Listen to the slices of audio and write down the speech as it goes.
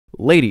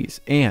Ladies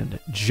and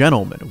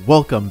gentlemen,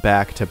 welcome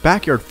back to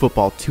Backyard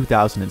Football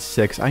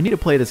 2006. I need to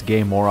play this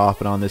game more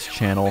often on this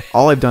channel.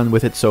 All I've done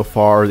with it so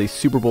far are these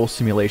Super Bowl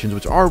simulations,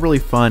 which are really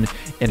fun,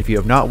 and if you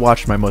have not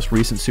watched my most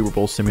recent Super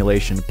Bowl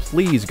simulation,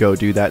 please go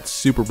do that.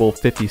 Super Bowl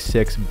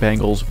 56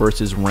 Bengals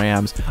versus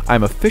Rams.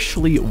 I'm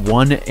officially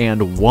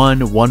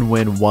 1-1, one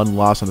win, one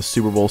loss on the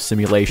Super Bowl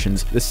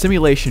simulations. The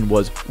simulation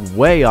was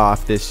way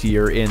off this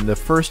year. In the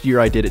first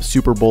year I did it,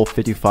 Super Bowl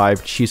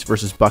 55 Chiefs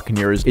versus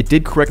Buccaneers, it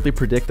did correctly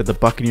predict that the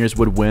Buccaneers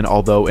would win,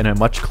 although in a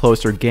much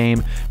closer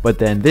game. But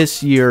then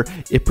this year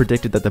it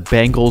predicted that the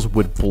Bengals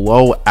would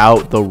blow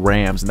out the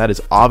Rams, and that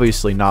is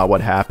obviously not what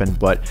happened.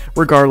 But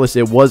regardless,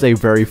 it was a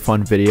very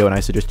fun video and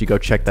I suggest you go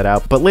check that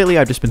out. But lately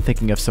I've just been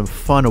thinking of some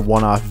fun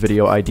one-off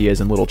video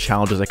ideas and little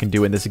challenges I can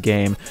do in this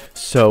game.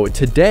 So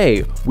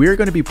today we're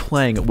going to be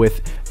playing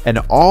with an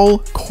all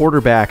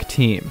quarterback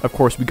team. Of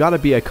course, we got to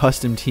be a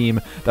custom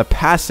team, the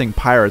Passing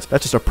Pirates.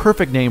 That's just a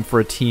perfect name for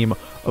a team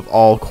of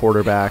all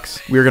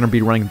quarterbacks. We're going to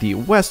be running the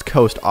West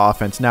Coast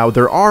offense. Now,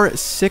 there are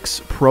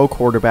 6 pro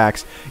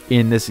quarterbacks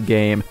in this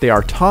game. They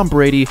are Tom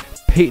Brady,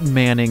 Peyton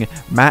Manning,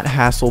 Matt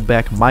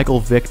Hasselbeck, Michael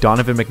Vick,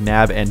 Donovan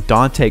McNabb, and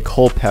Daunte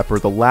Culpepper,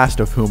 the last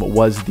of whom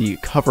was the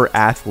cover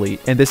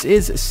athlete. And this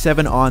is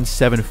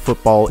 7-on-7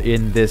 football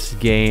in this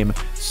game,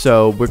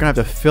 so we're going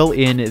to have to fill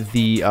in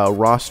the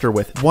roster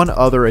with one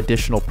other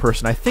additional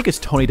person. I think it's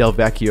Tony Del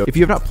Vecchio. If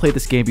you have not played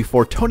this game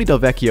before, Tony Del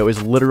Vecchio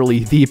is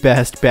literally the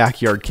best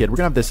backyard kid. We're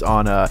going to have this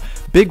on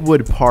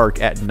Bigwood Park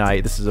at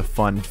night. This is a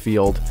fun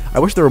field. I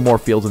wish there were more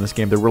fields in this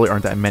game. There really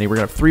aren't that many. We're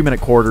going to have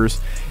 3-minute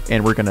quarters,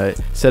 and we're going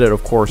to set it,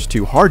 of course,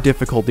 to hard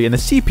difficulty, and the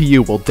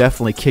CPU will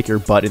definitely kick your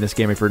butt in this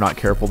game if you're not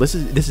careful. This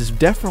is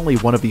definitely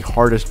one of the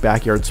hardest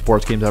backyard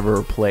sports games I've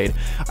ever played.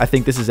 I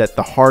think this is at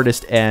the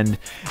hardest end,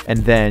 and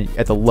then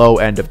at the low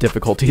end of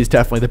difficulty is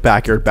definitely the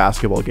backyard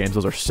basketball games.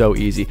 Those are so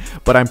easy.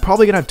 But I'm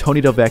probably going to have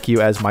Tony Del Vecchio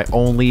as my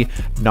only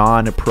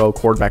non-pro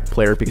quarterback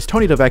player, because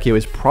Tony Del Vecchio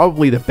is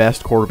probably the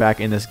best quarterback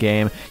in this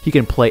game. He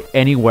can play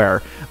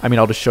anywhere. I mean,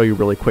 I'll just show you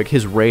really quick.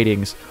 His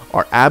ratings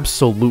are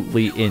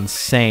absolutely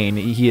insane.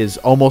 He is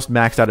almost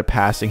maxed out at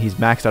passing. He's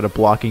maxed out at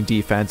blocking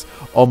defense,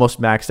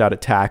 almost maxed out at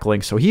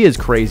tackling. So he is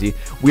crazy.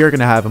 We are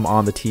going to have him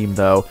on the team,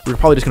 though. We're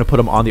probably just going to put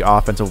him on the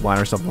offensive line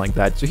or something like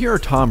that. So here are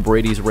Tom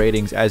Brady's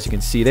ratings. As you can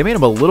see, they made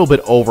him a little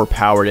bit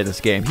overpowered in this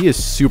game. He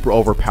is super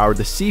overpowered.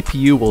 The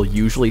CPU will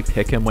usually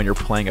pick him when you're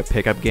playing a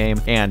pickup game.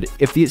 And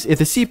if the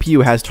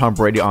CPU has Tom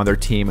Brady on their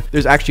team,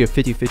 there's actually a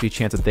 50-50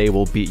 chance that they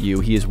will beat you.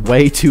 He is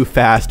way too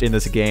fast in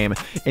this game.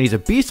 And he's a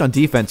beast on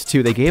defense,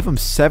 too. They gave him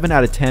 7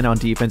 out of 10 on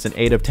defense and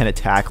 8 of 10 at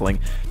tackling.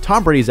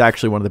 Tom Brady is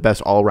actually one of the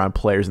best all-around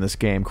players in this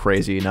game,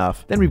 crazy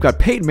enough. Then we've got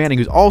Peyton Manning,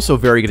 who's also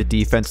very good at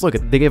defense. Look,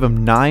 they gave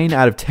him 9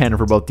 out of 10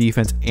 for both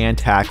defense and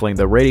tackling.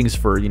 The ratings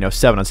for,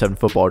 7-on-7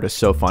 football are just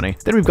so funny.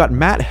 Then we've got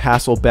Matt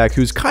Hasselbeck,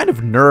 who's kind of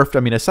nerfed. I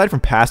mean, aside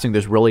from passing,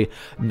 there's really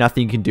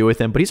nothing you can do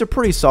with him, but he's a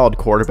pretty solid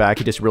quarterback.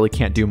 He just really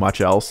can't do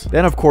much else.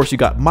 Then, of course, you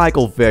got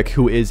Michael Vick,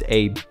 who is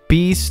a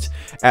beast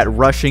at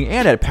rushing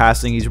and at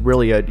passing. He's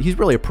really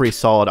a pretty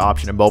solid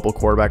option at mobile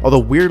quarterback. Although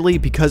weirdly,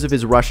 because of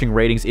his rushing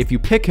ratings, if you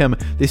pick him,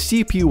 the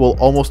CPU will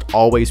almost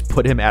always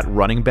put him at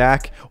running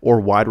back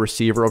or wide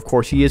receiver. Of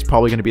course, he is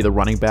probably going to be the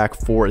running back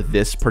for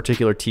this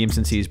particular team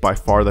since he's by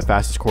far the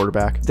fastest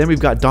quarterback. Then we've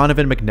got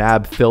Donovan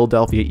McNabb,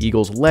 Philadelphia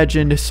Eagles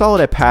legend, solid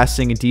at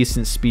passing and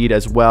decent speed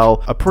as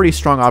well. A pretty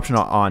strong option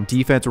on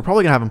defense. We're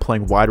probably going to have him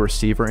playing wide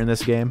receiver in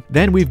this game.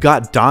 Then we've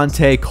got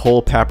Daunte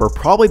Culpepper,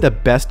 probably the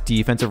best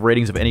defensive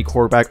ratings of any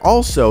quarterback.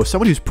 Also,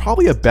 someone who's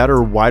probably a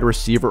better wide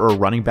receiver or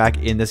running back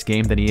in this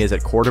game than he is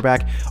at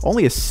quarterback.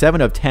 Only a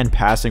 7 of 10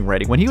 passing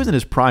rating. When he was in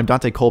his prime,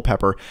 Daunte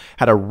Culpepper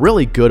had a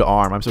really good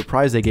arm. I'm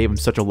surprised they gave him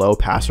such a low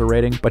passer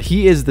rating, but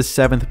he is the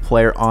 7th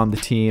player on the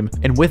team.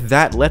 And with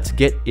that, let's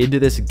get into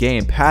this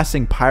game.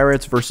 Passing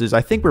Pirates versus,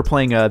 I think we're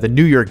playing the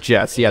New York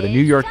Jets. Yeah, the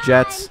New York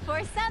Jets.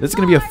 This is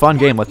going to be a fun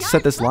game. Let's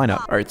set this lineup.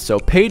 All right, so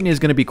Peyton is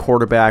going to be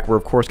quarterback. We're,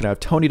 of course, going to have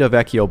Tony Del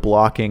Vecchio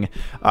blocking.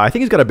 I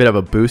think he's got a bit of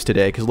a boost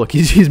today because, look,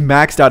 he's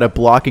maxed out at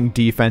blocking,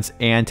 defense,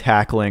 and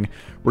tackling.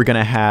 We're going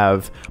to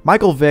have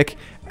Michael Vick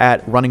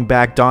at running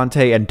back,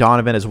 Daunte and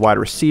Donovan as wide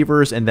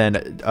receivers, and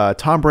then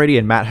Tom Brady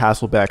and Matt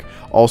Hasselbeck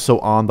also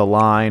on the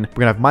line.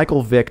 We're going to have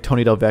Michael Vick,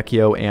 Tony Del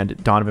Vecchio, and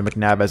Donovan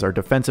McNabb as our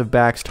defensive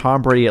backs,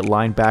 Tom Brady at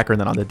linebacker, and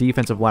then on the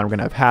defensive line, we're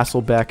going to have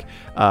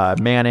Hasselbeck,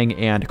 Manning,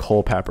 and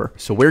Culpepper.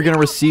 So we're going to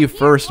receive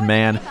first,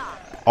 man.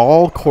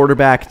 All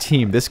quarterback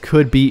team. This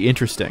could be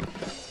interesting.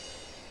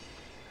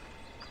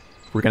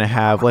 We're going to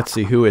have, let's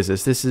see, who is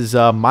this? This is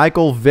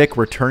Michael Vick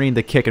returning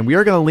the kick, and we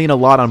are going to lean a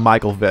lot on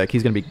Michael Vick.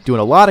 He's going to be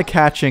doing a lot of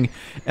catching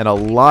and a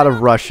lot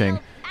of rushing.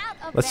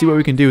 Let's see what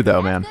we can do,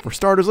 though, man. For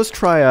starters, let's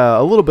try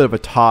a little bit of a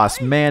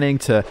toss. Manning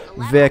to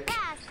Vick,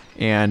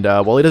 and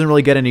well, he doesn't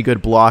really get any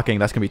good blocking.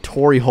 That's going to be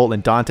Torrey Holt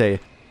and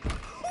Daunte.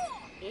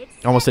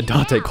 Almost said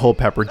Daunte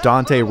Culpepper.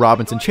 Daunte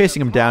Robinson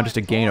chasing him down, just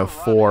a gain of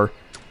 4.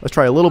 Let's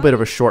try a little bit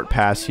of a short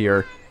pass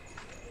here.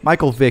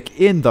 Michael Vick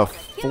in the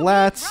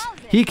flats.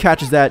 He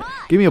catches that.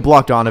 Give me a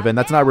block, Donovan.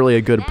 That's not really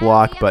a good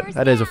block, but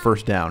that is a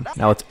first down.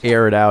 Now let's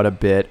air it out a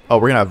bit. Oh,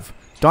 we're going to have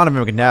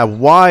Donovan McNabb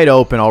wide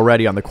open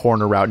already on the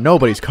corner route.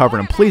 Nobody's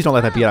covering him. Please don't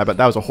let that be out. But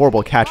that was a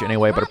horrible catch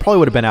anyway, but it probably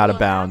would have been out of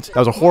bounds. That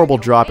was a horrible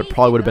drop. It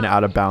probably would have been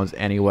out of bounds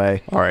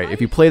anyway. All right, if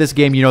you play this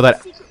game, you know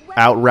that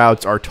out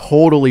routes are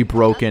totally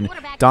broken.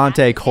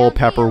 Daunte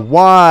Culpepper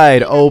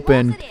wide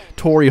open.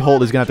 Torrey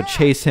Holt is going to have to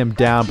chase him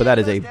down, but that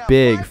is a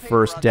big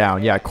first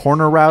down. Yeah,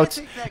 corner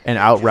routes and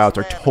out routes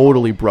are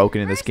totally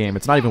broken in this game.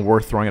 It's not even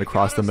worth throwing it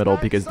across the middle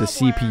because the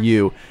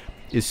CPU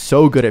is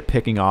so good at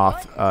picking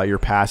off your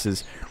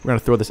passes. We're going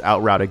to throw this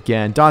out route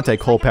again. Daunte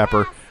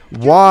Culpepper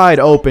wide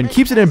open,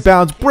 keeps it in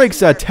bounds, breaks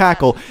that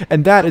tackle,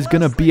 and that is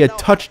going to be a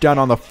touchdown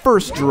on the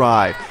first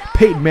drive.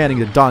 Peyton Manning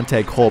to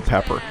Daunte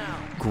Culpepper.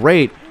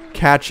 Great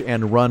catch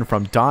and run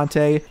from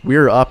Daunte.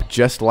 We're up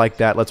just like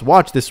that. Let's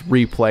watch this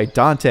replay.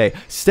 Daunte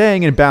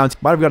staying in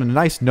bounds. Might have got a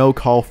nice no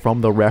call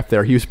from the ref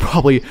there. He was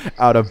probably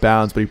out of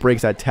bounds, but he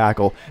breaks that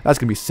tackle. That's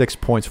going to be 6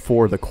 points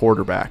for the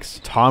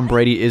quarterbacks. Tom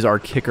Brady is our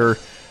kicker.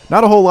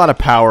 Not a whole lot of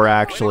power,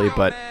 actually,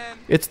 but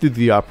it's through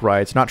the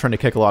uprights. Not trying to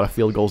kick a lot of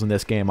field goals in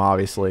this game,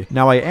 obviously.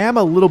 Now, I am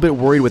a little bit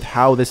worried with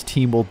how this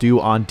team will do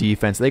on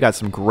defense. They got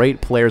some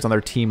great players on their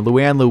team.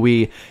 Luann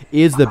Louis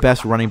is the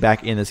best running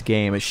back in this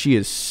game. She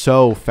is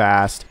so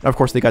fast. And of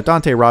course, they got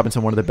Dante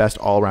Robinson, one of the best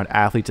all-around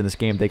athletes in this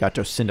game. They got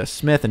Jocinda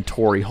Smith and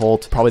Torrey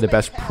Holt, probably the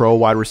best pro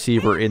wide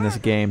receiver in this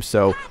game.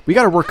 So we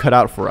got our work cut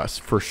out for us,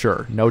 for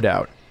sure, no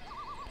doubt.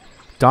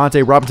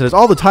 Dante Robinson has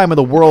all the time in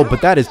the world,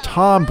 but that is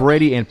Tom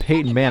Brady and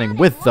Peyton Manning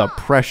with the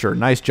pressure.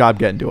 Nice job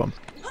getting to him.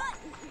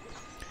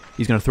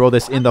 He's going to throw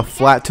this in the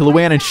flat to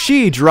Luann, and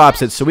she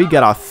drops it. So we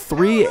get a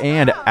 3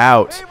 and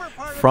out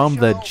from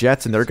the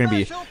Jets, and they're going to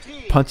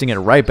be punting it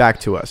right back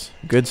to us.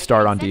 Good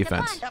start on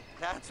defense.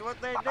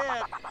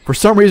 For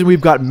some reason, we've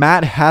got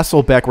Matt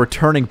Hasselbeck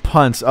returning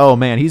punts. Oh,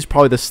 man, he's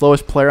probably the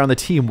slowest player on the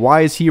team.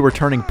 Why is he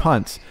returning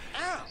punts?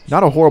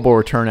 Not a horrible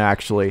return,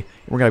 actually.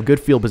 We're going to have good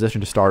field position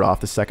to start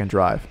off the second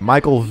drive.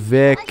 Michael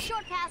Vick,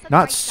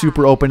 not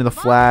super open in the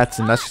flats,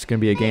 and that's just going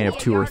to be a gain of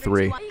 2 or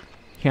 3.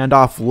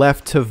 Handoff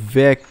left to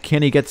Vick.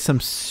 Can he get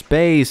some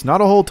space? Not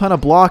a whole ton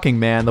of blocking,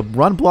 man. The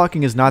run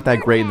blocking is not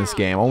that great in this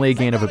game. Only a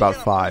gain of about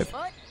 5.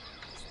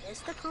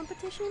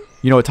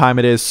 You know what time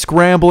it is.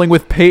 Scrambling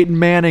with Peyton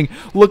Manning.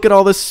 Look at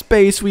all the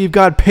space. We've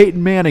got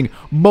Peyton Manning.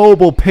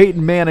 Mobile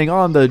Peyton Manning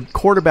on the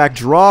quarterback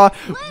draw.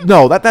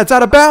 No, that's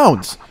out of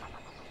bounds.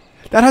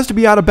 That has to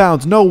be out of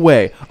bounds. No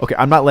way. Okay,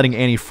 I'm not letting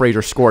Annie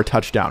Frazier score a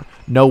touchdown.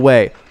 No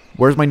way.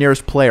 Where's my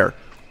nearest player?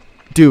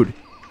 Dude.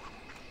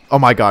 Oh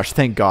my gosh,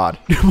 thank God.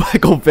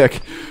 Michael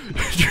Vick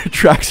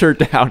tracks her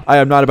down. I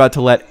am not about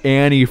to let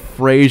Annie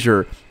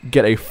Frazier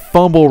get a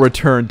fumble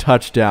return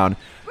touchdown.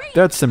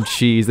 That's some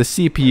cheese. The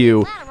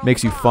CPU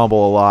makes you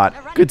fumble a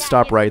lot. Good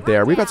stop right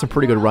there. We've got some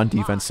pretty good run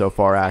defense so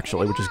far,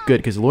 actually, which is good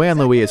because Luann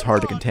Louis is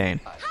hard to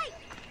contain.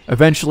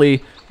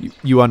 Eventually,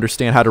 you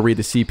understand how to read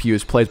the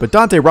CPU's plays, but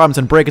Daunte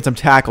Robinson breaking some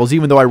tackles,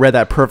 even though I read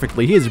that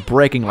perfectly. He is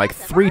breaking like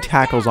 3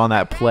 tackles on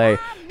that play.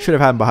 Should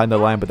have had him behind the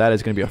line, but that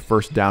is going to be a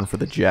first down for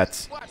the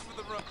Jets.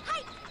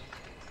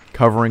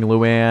 Covering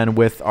Luann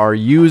with our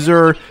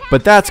user,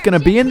 but that's going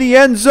to be in the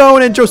end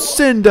zone, and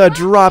Jocinda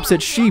drops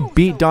it. She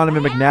beat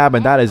Donovan McNabb,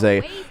 and that is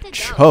a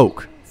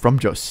choke from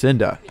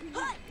Jocinda.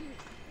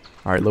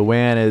 All right,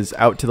 Luann is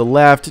out to the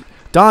left.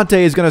 Daunte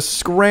is going to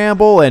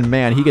scramble, and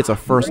man, he gets a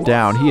first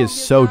down. He is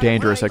so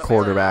dangerous at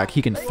quarterback.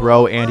 He can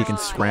throw and he can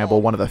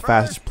scramble. One of the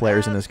fastest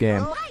players in this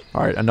game.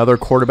 All right, another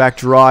quarterback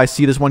draw. I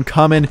see this one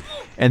coming,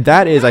 and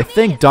that is, I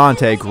think,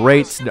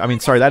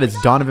 Daunte. That is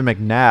Donovan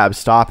McNabb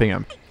stopping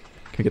him.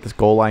 Can get this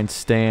goal line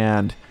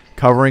stand.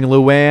 Covering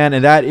Luann,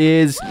 and that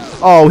is...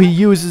 Oh, he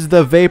uses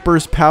the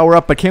Vapors power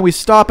up, but can we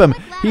stop him?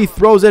 He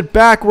throws it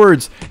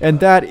backwards, and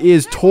that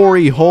is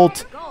Torrey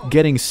Holt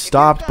getting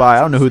stopped by...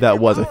 I don't know who that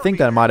was. I think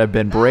that might have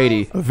been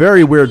Brady. A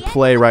very weird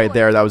play right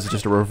there. That was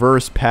just a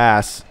reverse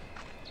pass.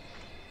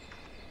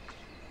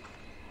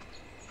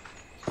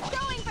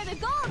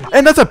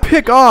 And that's a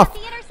pick off!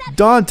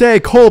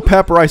 Daunte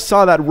Culpepper. I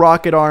saw that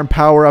rocket arm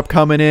power up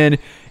coming in,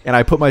 and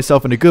I put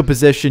myself in a good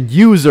position.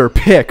 User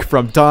pick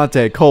from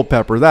Daunte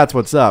Culpepper. That's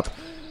what's up.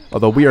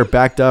 Although we are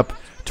backed up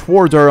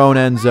towards our own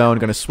end zone.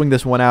 Going to swing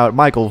this one out.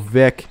 Michael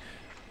Vick.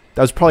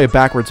 That was probably a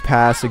backwards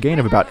pass. A gain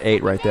of about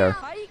 8 right there.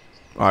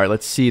 All right,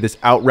 let's see this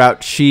out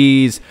route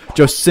cheese.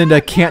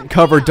 Jocinda can't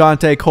cover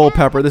Daunte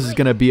Culpepper. This is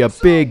going to be a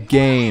big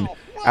gain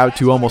out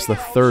to almost the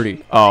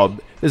 30. Oh,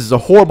 this is a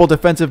horrible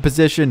defensive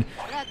position.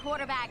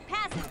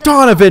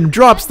 Donovan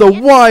drops the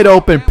wide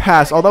open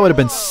pass. Oh, that would have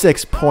been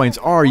 6 points.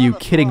 Are you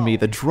kidding me?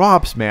 The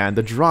drops, man.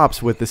 The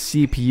drops with the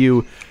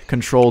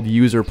CPU-controlled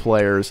user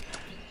players.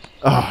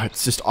 Oh,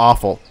 it's just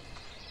awful.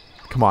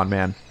 Come on,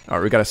 man. All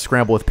right, we got to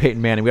scramble with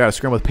Peyton Manning. We got to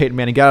scramble with Peyton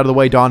Manning. Get out of the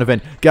way,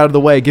 Donovan. Get out of the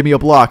way. Give me a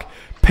block.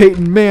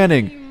 Peyton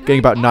Manning getting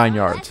about 9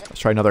 yards. Let's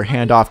try another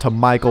handoff to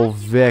Michael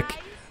Vick.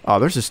 Oh,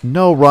 there's just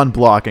no run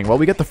blocking. Well,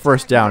 we get the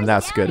first down, and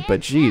that's good.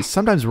 But, geez,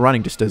 sometimes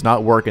running just does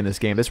not work in this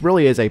game. This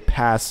really is a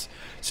pass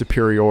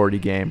superiority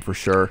game for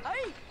sure.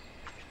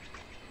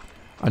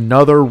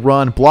 Another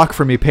run. Block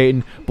for me,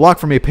 Peyton. Block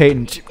for me,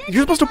 Peyton.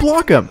 You're supposed to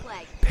block him.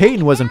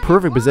 Peyton was in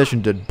perfect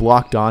position to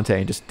block Daunte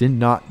and just did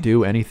not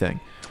do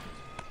anything.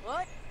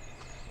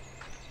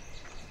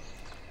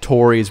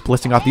 Torrey is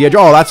blitzing off the edge.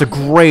 Oh, that's a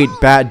great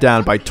bat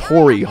down by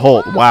Torrey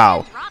Holt.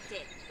 Wow.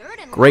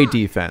 Great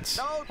defense.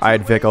 I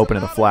had Vick open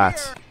in the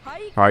flats.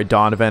 All right,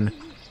 Donovan.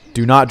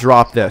 Do not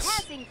drop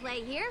this.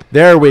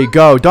 There we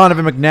go.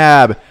 Donovan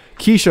McNabb.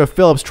 Keisha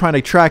Phillips trying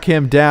to track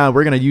him down.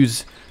 We're going to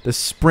use the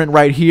sprint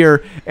right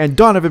here. And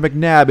Donovan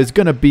McNabb is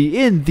going to be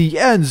in the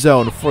end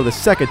zone for the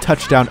second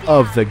touchdown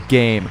of the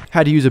game.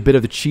 Had to use a bit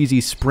of the cheesy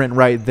sprint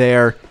right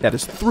there. That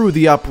is through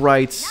the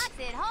uprights.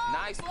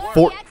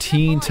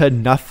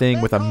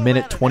 14-0 with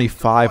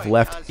 1:25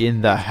 left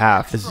in the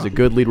half. This is a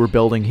good lead we're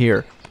building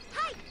here.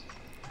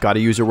 Got to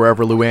use her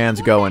wherever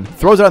Luann's going.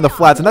 Throws it on the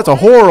flats, and that's a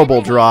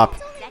horrible drop.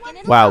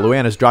 Wow,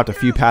 Luann has dropped a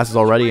few passes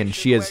already, and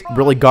she has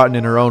really gotten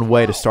in her own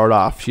way to start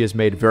off. She has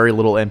made very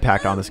little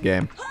impact on this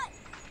game.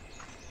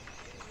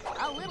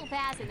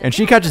 And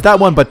she catches that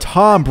one, but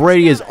Tom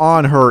Brady is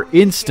on her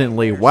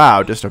instantly.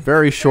 Wow, just a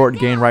very short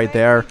gain right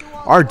there.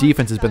 Our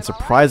defense has been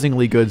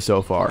surprisingly good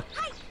so far.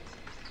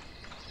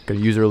 Gonna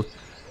use her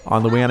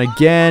on Luann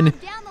again.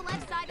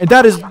 And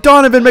that is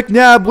Donovan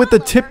McNabb with the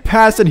tip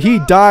pass, and he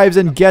dives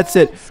and gets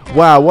it.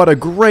 Wow, what a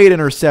great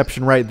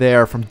interception right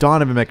there from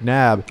Donovan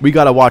McNabb. We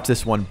got to watch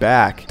this one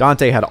back.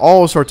 Daunte had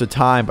all sorts of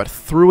time, but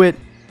threw it.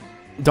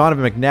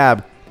 Donovan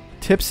McNabb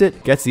tips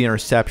it, gets the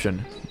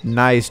interception.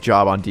 Nice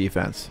job on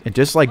defense. And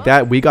just like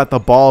that, we got the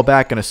ball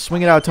back. Going to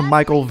swing it out to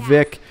Michael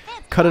Vick.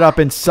 Cut it up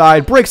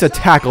inside. Breaks a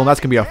tackle, and that's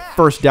going to be a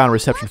first down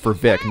reception for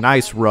Vick.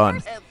 Nice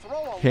run.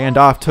 Hand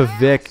off to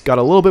Vick. Got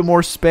a little bit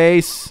more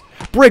space.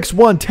 Breaks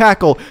one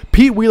tackle.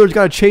 Pete Wheeler's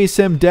got to chase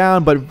him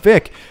down, but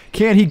Vick,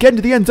 can he get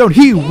into the end zone?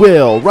 He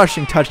will.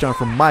 Rushing touchdown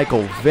from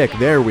Michael Vick.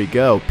 There we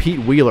go. Pete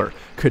Wheeler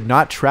could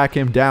not track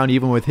him down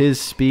even with his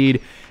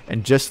speed.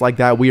 And just like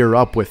that, we are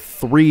up with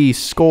 3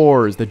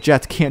 scores. The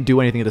Jets can't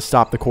do anything to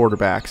stop the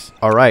quarterbacks.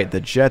 All right,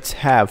 the Jets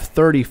have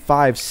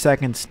 35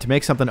 seconds to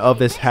make something of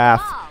this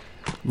half.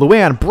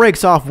 Luann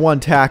breaks off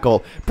one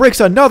tackle. Breaks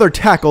another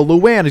tackle.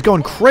 Luann is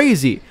going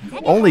crazy.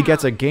 Only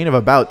gets a gain of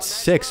about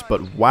 6,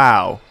 but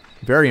wow.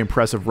 Very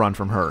impressive run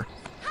from her.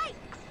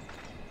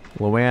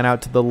 Luann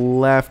out to the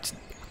left.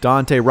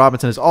 Daunte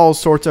Robinson has all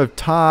sorts of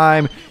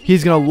time.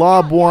 He's going to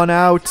lob one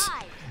out.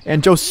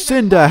 And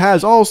Jocinda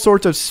has all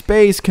sorts of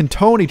space. Can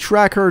Tony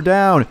track her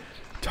down?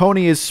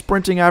 Tony is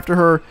sprinting after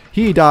her.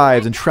 He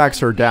dives and tracks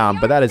her down.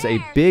 But that is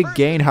a big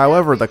gain.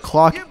 However, the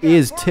clock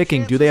is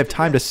ticking. Do they have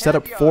time to set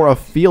up for a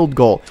field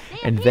goal?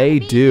 And they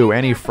do.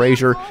 Annie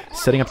Frazier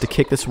setting up to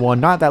kick this one.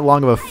 Not that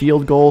long of a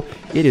field goal.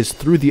 It is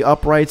through the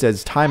uprights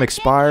as time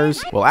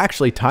expires. Well,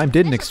 actually, time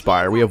didn't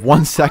expire. We have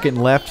 1 second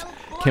left.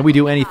 Can we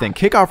do anything?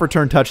 Kickoff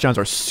return touchdowns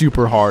are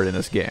super hard in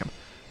this game.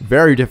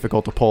 Very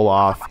difficult to pull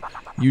off.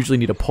 Usually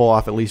need to pull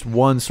off at least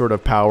one sort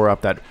of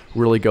power-up that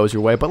really goes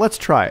your way. But let's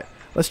try it.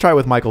 Let's try it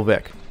with Michael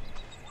Vick.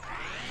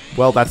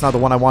 Well, that's not the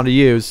one I want to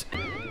use.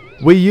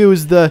 We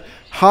use the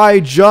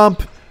high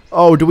jump.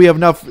 Oh, do we have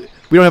enough?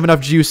 We don't have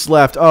enough juice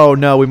left. Oh,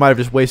 no, we might have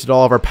just wasted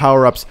all of our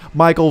power-ups.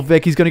 Michael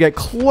Vick, he's going to get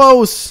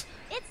close.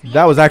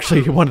 That was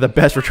actually one of the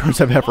best returns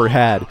I've ever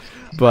had.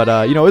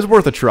 But, you know, it was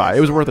worth a try.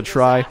 It was worth a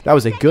try. That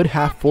was a good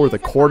half for the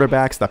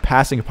quarterbacks. The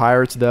passing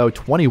Pirates, though,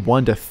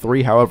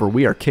 21-3. However,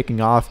 we are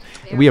kicking off,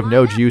 and we have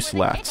no juice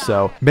left.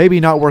 So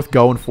maybe not worth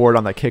going for it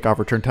on that kickoff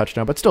return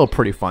touchdown, but still a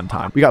pretty fun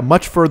time. We got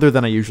much further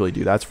than I usually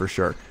do, that's for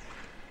sure.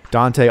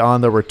 Daunte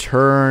on the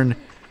return.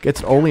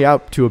 Gets only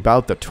out to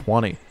about the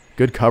 20.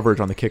 Good coverage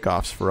on the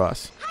kickoffs for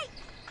us.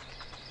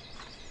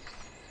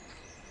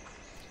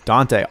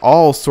 Daunte,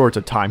 all sorts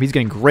of time. He's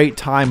getting great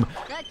time.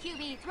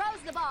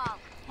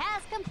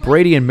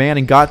 Brady and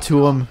Manning got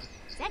to him,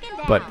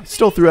 but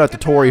still threw out to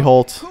Torrey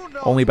Holt.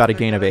 Only about a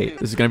gain of 8.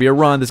 This is going to be a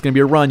run. This is going to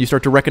be a run. You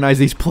start to recognize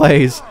these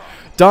plays.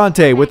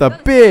 Daunte with a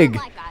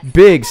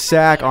big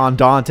sack on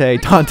Daunte.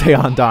 Daunte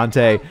on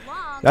Daunte.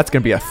 That's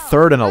going to be a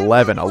 3rd and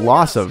 11. A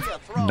loss of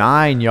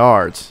 9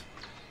 yards.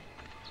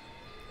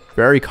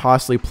 Very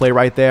costly play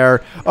right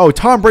there. Oh,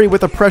 Tom Brady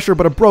with the pressure,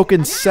 but a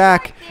broken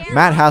sack.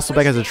 Matt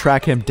Hasselbeck has to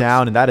track him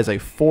down, and that is a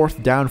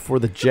 4th down for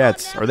the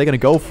Jets. Are they going to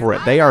go for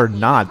it? They are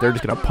not. They're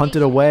just going to punt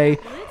it away.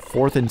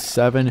 4th and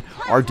 7.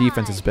 Our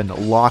defense has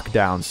been locked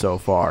down so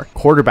far.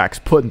 Quarterback's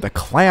putting the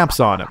clamps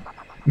on him.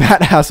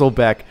 Matt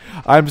Hasselbeck.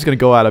 I'm just going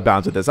to go out of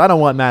bounds with this. I don't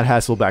want Matt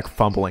Hasselbeck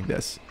fumbling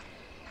this.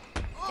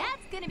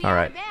 All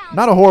right.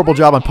 Not a horrible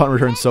job on punt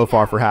returns so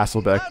far for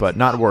Hasselbeck, but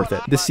not worth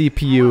it. The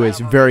CPU is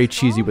very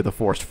cheesy with the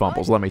forced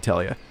fumbles, let me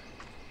tell you.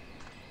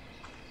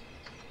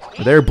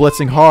 They're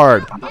blitzing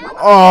hard.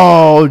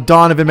 Oh,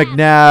 Donovan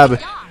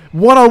McNabb.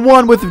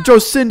 One-on-one with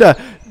Jocinda.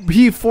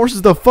 He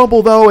forces the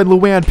fumble, though, and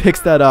Luann picks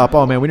that up.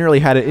 Oh, man, we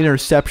nearly had an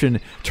interception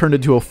turned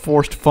into a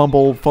forced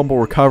fumble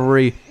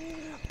recovery.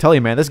 I tell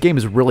you, man, this game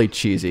is really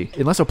cheesy.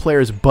 Unless a player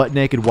is butt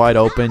naked wide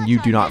open,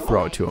 you do not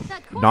throw it to him.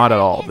 Not at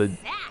all. The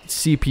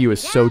CPU is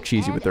so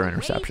cheesy with their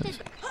interceptions.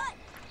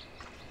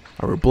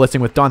 We're blitzing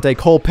with Daunte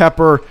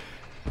Culpepper.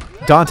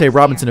 Daunte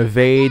Robinson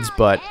evades,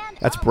 but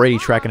that's Brady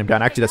tracking him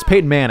down. Actually, that's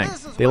Peyton Manning.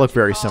 They look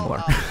very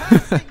similar.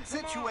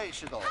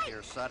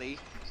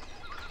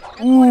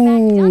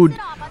 Ooh,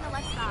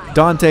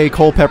 Daunte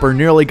Culpepper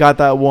nearly got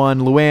that one.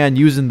 Luann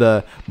using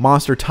the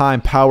monster time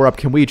power-up.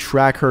 Can we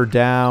track her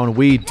down?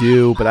 We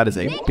do, but that is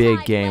a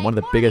big game. One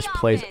of the biggest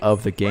plays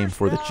of the game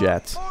for the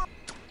Jets.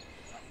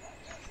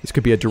 This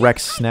could be a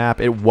direct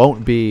snap. It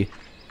won't be.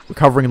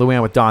 Recovering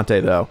Luann with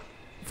Daunte, though,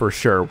 for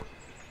sure.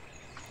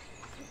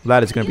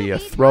 That is going to be a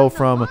throw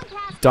from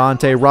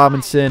Daunte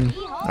Robinson.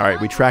 All right,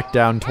 we tracked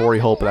down Torrey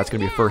Holt, but that's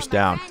going to be a first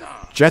down.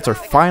 Jets are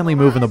finally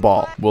moving the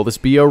ball. Will this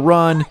be a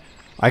run?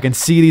 I can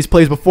see these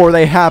plays before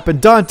they happen.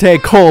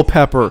 Daunte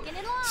Culpepper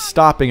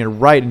stopping it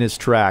right in his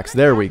tracks.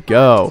 There we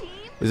go.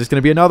 Is this going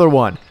to be another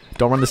one?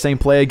 Don't run the same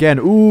play again.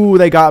 Ooh,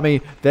 they got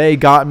me. They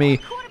got me.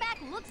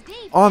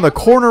 On the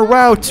corner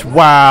route.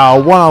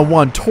 Wow,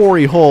 one-on-one.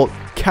 Torrey Holt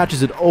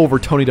catches it over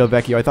Tony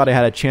Delvecchio. I thought I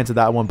had a chance at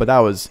that one, but that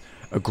was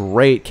a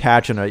great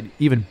catch and an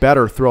even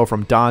better throw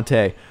from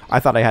Daunte. I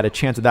thought I had a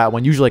chance at that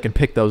one. Usually I can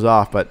pick those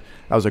off, but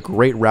that was a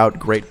great route,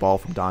 great ball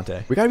from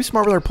Daunte. We got to be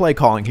smart with our play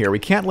calling here. We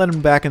can't let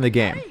him back in the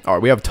game. All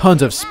right, we have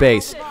tons of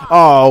space.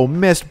 Oh,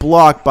 missed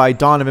block by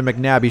Donovan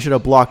McNabb. He should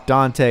have blocked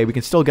Daunte. We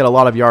can still get a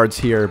lot of yards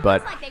here,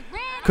 but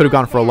could have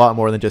gone for a lot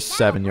more than just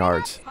 7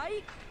 yards. All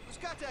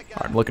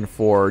right, I'm looking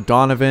for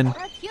Donovan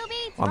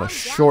on the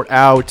short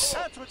out.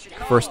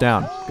 First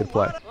down. Good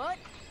play.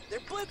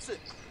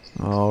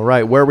 All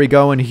right, where are we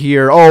going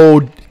here?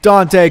 Oh,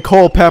 Daunte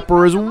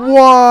Culpepper is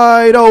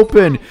wide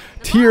open.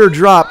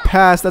 Teardrop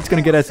pass. That's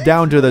going to get us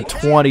down to the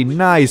 20.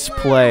 Nice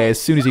play.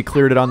 As soon as he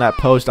cleared it on that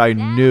post, I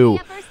knew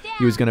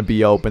he was going to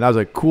be open. That was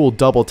a cool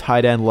double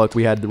tight end look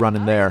we had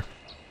running there.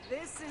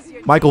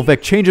 Michael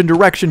Vick changing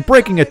direction,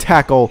 breaking a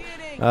tackle.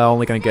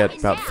 Only going to get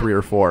about 3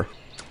 or 4.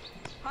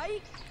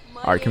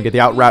 All right, can we get the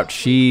out route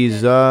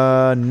cheese?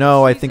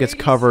 No, I think it's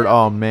covered.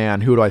 Oh, man.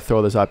 Who do I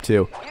throw this up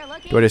to?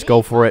 Do I just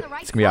go for it? It's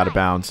going to be out of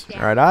bounds.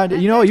 All right,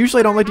 you know, usually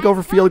I don't like to go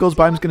for field goals,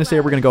 but I'm just going to say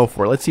we're going to go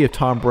for it. Let's see if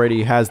Tom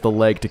Brady has the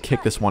leg to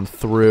kick this one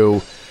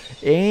through.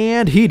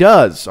 And he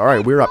does. All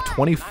right, we're up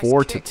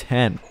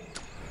 24-10.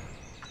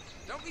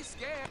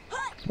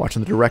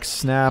 Watching the direct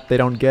snap. They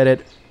don't get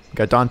it.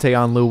 Got Daunte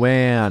on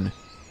Luann.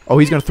 Oh,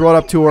 he's going to throw it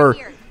up to her.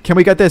 Can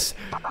we get this?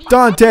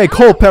 Daunte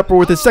Culpepper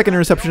with his second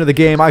interception of the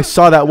game. I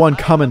saw that one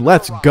coming.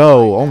 Let's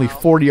go. Only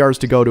 40 yards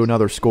to go to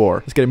another score.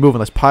 Let's get it moving.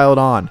 Let's pile it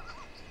on.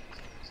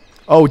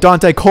 Oh,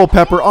 Daunte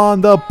Culpepper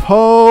on the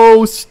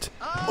post.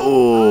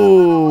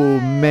 Oh,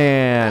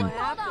 man.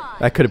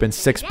 That could have been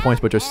 6 points,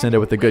 but Jacinda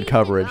with the good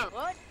coverage.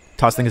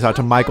 Toss things out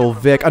to Michael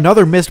Vick.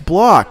 Another missed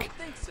block.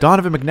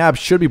 Donovan McNabb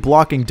should be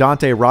blocking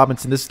Daunte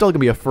Robinson. This is still going to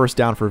be a first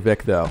down for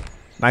Vick, though.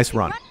 Nice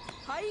run.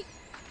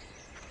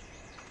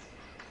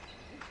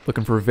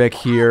 Looking for Vick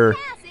here.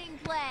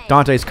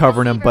 Daunte's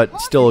covering him, but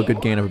still a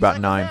good gain of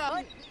about 9.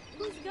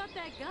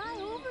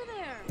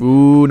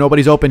 Ooh,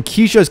 nobody's open.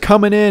 Keisha's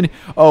coming in.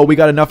 Oh, we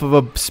got enough of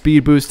a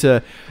speed boost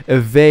to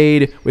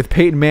evade with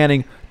Peyton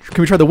Manning.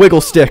 Can we try the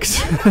wiggle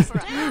sticks?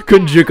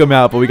 Couldn't juke him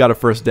out, but we got a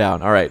first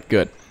down. All right,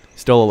 good.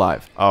 Still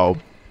alive. Oh,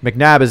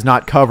 McNabb is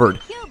not covered.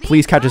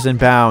 Please catch us in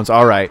bounds.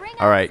 All right,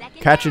 all right.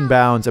 Catch in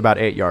bounds about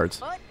 8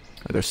 yards.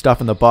 There's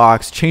stuff in the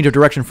box. Change of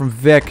direction from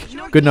Vick.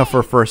 Good enough for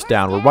a first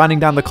down. We're winding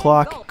down the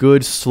clock.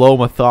 Good, slow,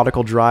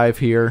 methodical drive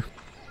here.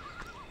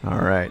 All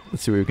right,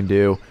 let's see what we can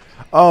do.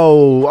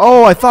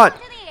 Oh, I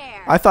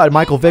thought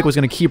Michael Vick was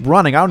going to keep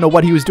running. I don't know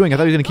what he was doing. I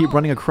thought he was going to keep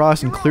running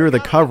across and clear the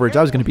coverage.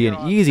 That was going to be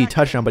an easy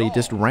touchdown, but he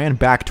just ran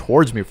back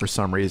towards me for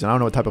some reason. I don't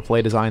know what type of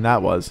play design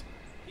that was.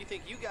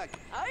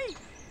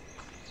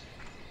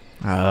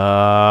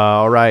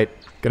 All right.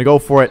 Going to go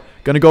for it.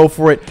 Going to go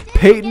for it.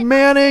 Peyton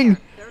Manning.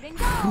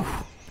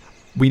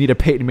 We need a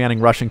Peyton Manning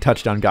rushing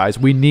touchdown, guys.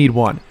 We need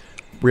one.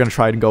 We're going to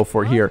try and go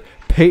for it here.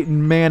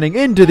 Peyton Manning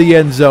into the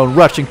end zone.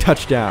 Rushing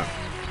touchdown.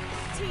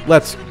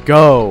 Let's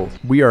go.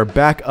 We are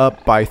back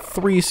up by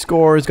 3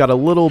 scores. Got a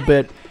little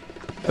bit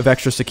of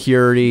extra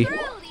security.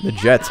 The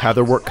Jets have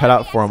their work cut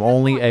out for them.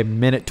 Only a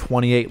minute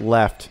 28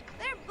 left.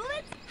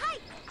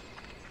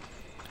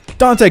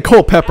 Daunte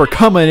Culpepper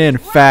coming in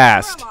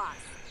fast.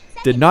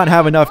 Did not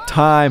have enough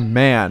time.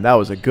 Man, that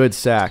was a good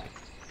sack.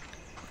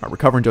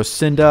 Recovering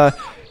Jacinda.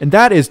 And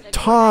that is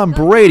Tom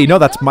Brady. No,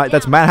 that's Matt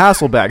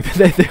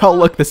Hasselbeck. They all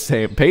look the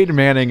same. Peyton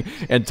Manning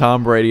and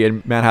Tom Brady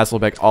and Matt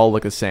Hasselbeck all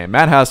look the same.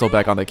 Matt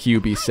Hasselbeck on the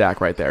QB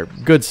sack right there.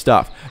 Good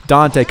stuff.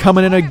 Daunte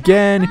coming in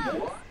again.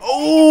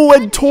 Oh,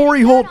 and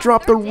Torrey Holt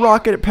dropped the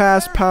rocket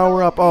pass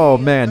power up. Oh,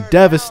 man,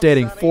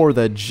 devastating for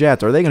the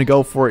Jets. Are they going to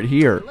go for it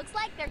here?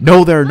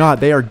 No, they're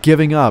not. They are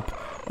giving up.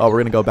 Oh, we're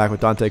going to go back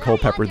with Daunte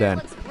Culpepper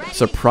then.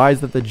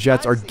 Surprised that the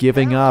Jets are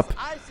giving up.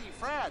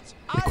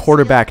 The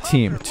quarterback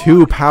team,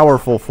 too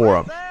powerful for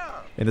them.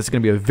 And this is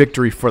going to be a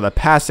victory for the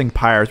passing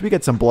Pirates. We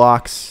get some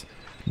blocks.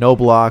 No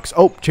blocks.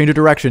 Oh, change of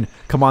direction.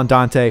 Come on,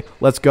 Daunte.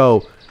 Let's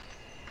go.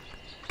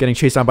 Getting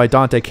chased down by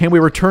Daunte. Can we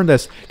return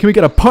this? Can we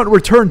get a punt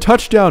return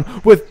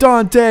touchdown with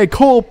Daunte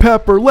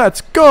Culpepper? Let's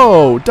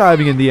go.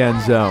 Diving in the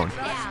end zone.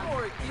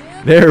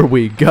 There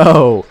we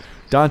go.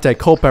 Daunte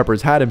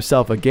Culpepper's had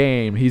himself a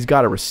game. He's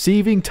got a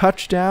receiving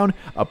touchdown,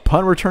 a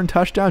punt return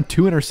touchdown,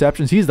 2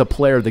 interceptions. He's the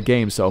player of the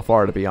game so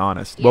far, to be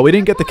honest. Well, we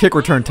didn't get the kick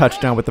return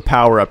touchdown with the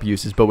power-up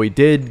uses, but we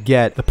did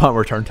get the punt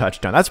return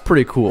touchdown. That's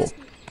pretty cool.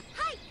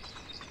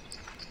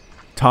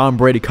 Tom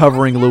Brady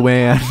covering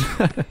Luann.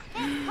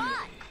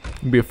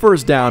 It'll be a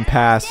first down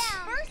pass.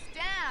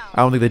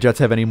 I don't think the Jets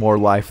have any more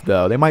life,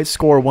 though. They might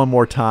score one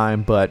more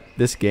time, but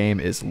this game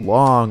is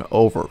long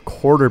over.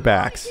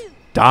 Quarterbacks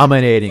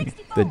dominating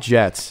the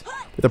Jets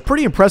with a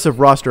pretty impressive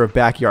roster of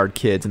backyard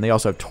kids, and they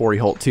also have Torrey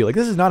Holt, too. Like,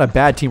 this is not a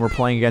bad team we're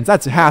playing against.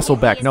 That's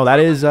Hasselbeck. No,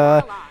 that is,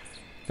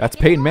 that's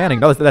Peyton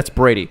Manning. No, that's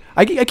Brady.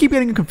 I keep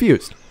getting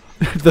confused.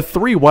 The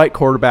 3 white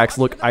quarterbacks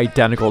look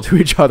identical to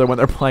each other when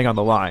they're playing on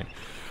the line.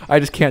 I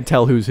just can't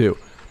tell who's who.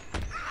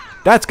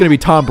 That's going to be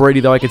Tom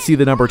Brady, though. I can see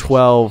the number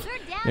 12.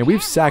 And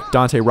we've sacked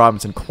Dante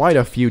Robinson quite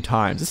a few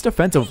times. This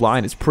defensive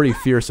line is pretty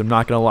fierce, I'm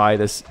not going to lie.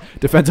 This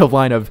defensive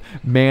line of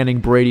Manning,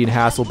 Brady, and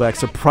Hasselbeck,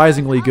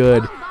 surprisingly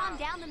good.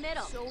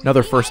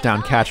 Another first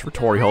down catch for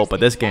Torrey Holt, but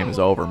this game is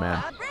over,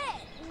 man.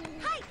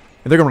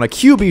 And they're going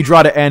to run a QB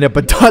draw to end it,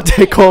 but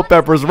Daunte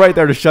Culpepper's right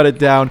there to shut it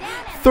down.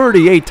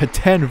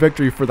 38-10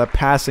 victory for the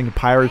passing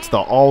Pirates, the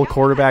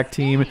all-quarterback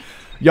team.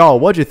 Y'all,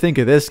 what'd you think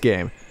of this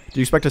game? Do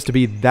you expect us to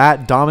be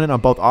that dominant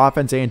on both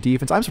offense and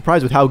defense? I'm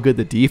surprised with how good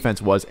the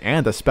defense was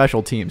and the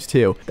special teams,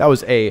 too. That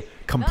was a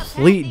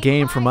complete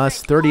game from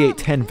us.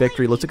 38-10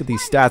 victory. Let's look at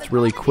these stats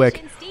really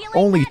quick.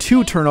 Only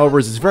 2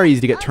 turnovers. It's very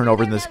easy to get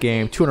turnovers in this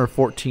game.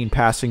 214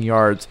 passing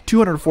yards.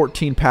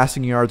 214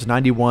 passing yards,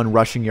 91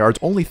 rushing yards.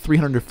 Only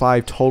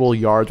 305 total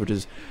yards, which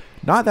is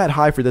not that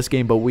high for this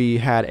game, but we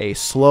had a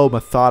slow,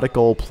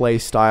 methodical play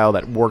style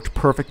that worked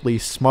perfectly,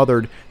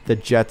 smothered the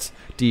Jets'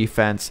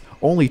 defense.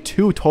 Only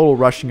 2 total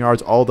rushing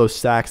yards, all those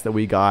sacks that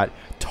we got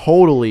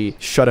totally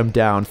shut them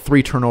down.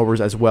 3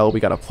 turnovers as well. We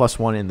got a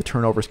 +1 in the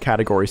turnovers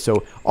category.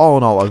 So all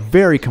in all, a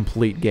very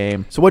complete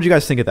game. So what do you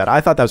guys think of that?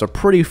 I thought that was a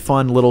pretty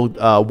fun little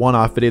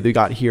one-off video that we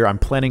got here. I'm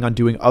planning on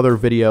doing other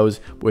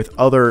videos with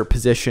other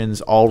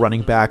positions, all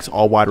running backs,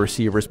 all wide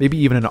receivers, maybe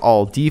even an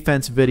all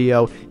defense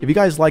video. If you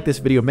guys like this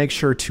video, make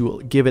sure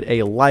to give it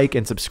a like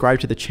and subscribe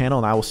to the channel,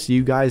 and I will see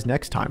you guys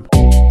next time.